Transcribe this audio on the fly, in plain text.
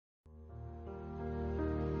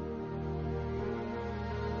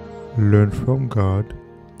Learn from God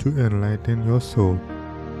to enlighten your soul.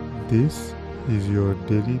 This is your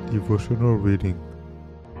daily devotional reading.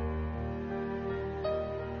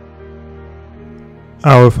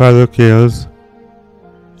 Our Father Cares,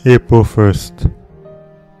 April 1st.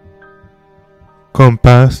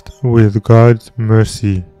 Compassed with God's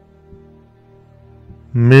mercy.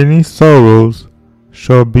 Many sorrows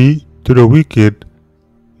shall be to the wicked,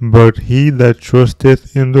 but he that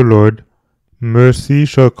trusteth in the Lord, mercy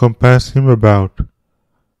shall compass him about.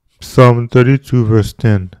 Psalm 32 verse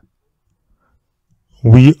 10.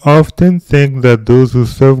 We often think that those who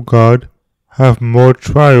serve God have more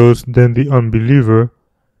trials than the unbeliever,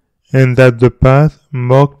 and that the path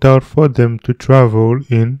marked out for them to travel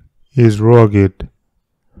in is rugged.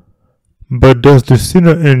 But does the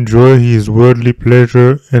sinner enjoy his worldly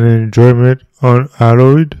pleasure and enjoyment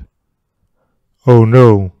unalloyed? Oh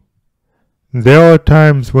no. There are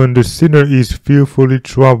times when the sinner is fearfully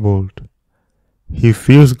troubled. He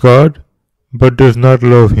fears God, but does not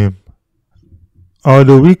love Him. Are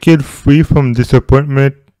the wicked free from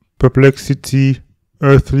disappointment, perplexity,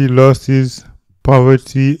 earthly losses,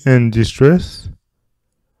 poverty, and distress?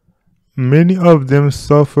 Many of them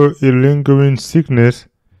suffer a lingering sickness,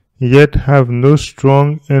 yet have no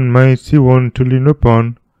strong and mighty one to lean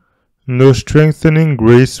upon, no strengthening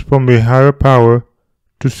grace from a higher power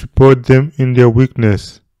to support them in their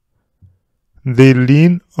weakness. They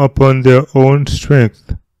lean upon their own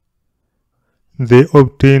strength. They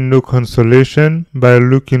obtain no consolation by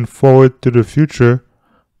looking forward to the future,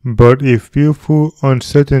 but a fearful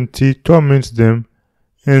uncertainty torments them,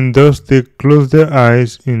 and thus they close their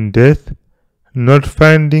eyes in death, not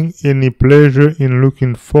finding any pleasure in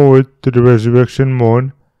looking forward to the resurrection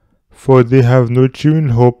morn, for they have no cheering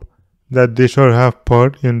hope that they shall have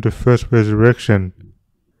part in the first resurrection.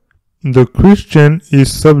 The Christian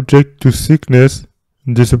is subject to sickness,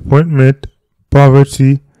 disappointment,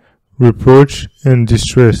 poverty, reproach, and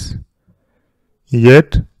distress.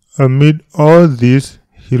 Yet, amid all this,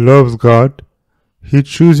 he loves God, he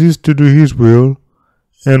chooses to do His will,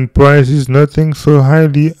 and prizes nothing so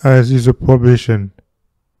highly as His approbation.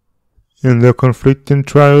 In the conflicting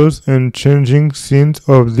trials and changing scenes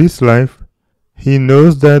of this life, he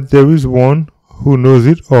knows that there is one who knows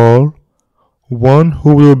it all, one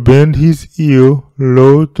who will bend his ear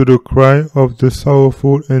low to the cry of the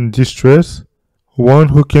sorrowful and distressed, one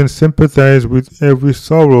who can sympathize with every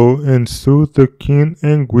sorrow and soothe the keen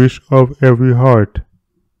anguish of every heart.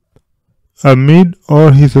 Amid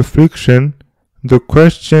all his affliction, the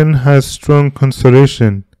Christian has strong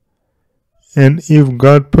consolation, and if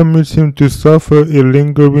God permits him to suffer a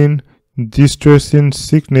lingering, distressing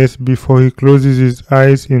sickness before he closes his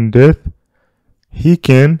eyes in death, he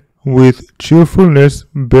can, with cheerfulness,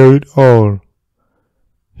 bear it all.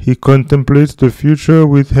 He contemplates the future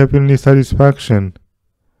with heavenly satisfaction.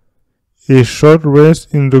 A short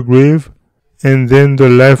rest in the grave, and then the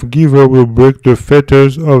life-giver will break the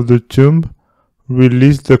fetters of the tomb,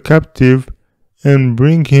 release the captive, and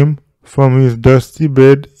bring him from his dusty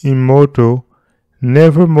bed immortal,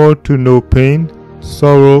 never more to know pain,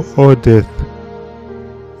 sorrow, or death.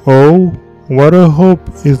 Oh, what a hope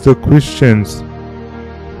is the Christian's!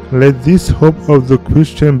 Let this hope of the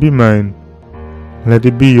Christian be mine. Let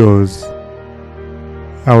it be yours.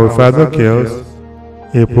 Our Father Cares,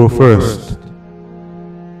 April 1st.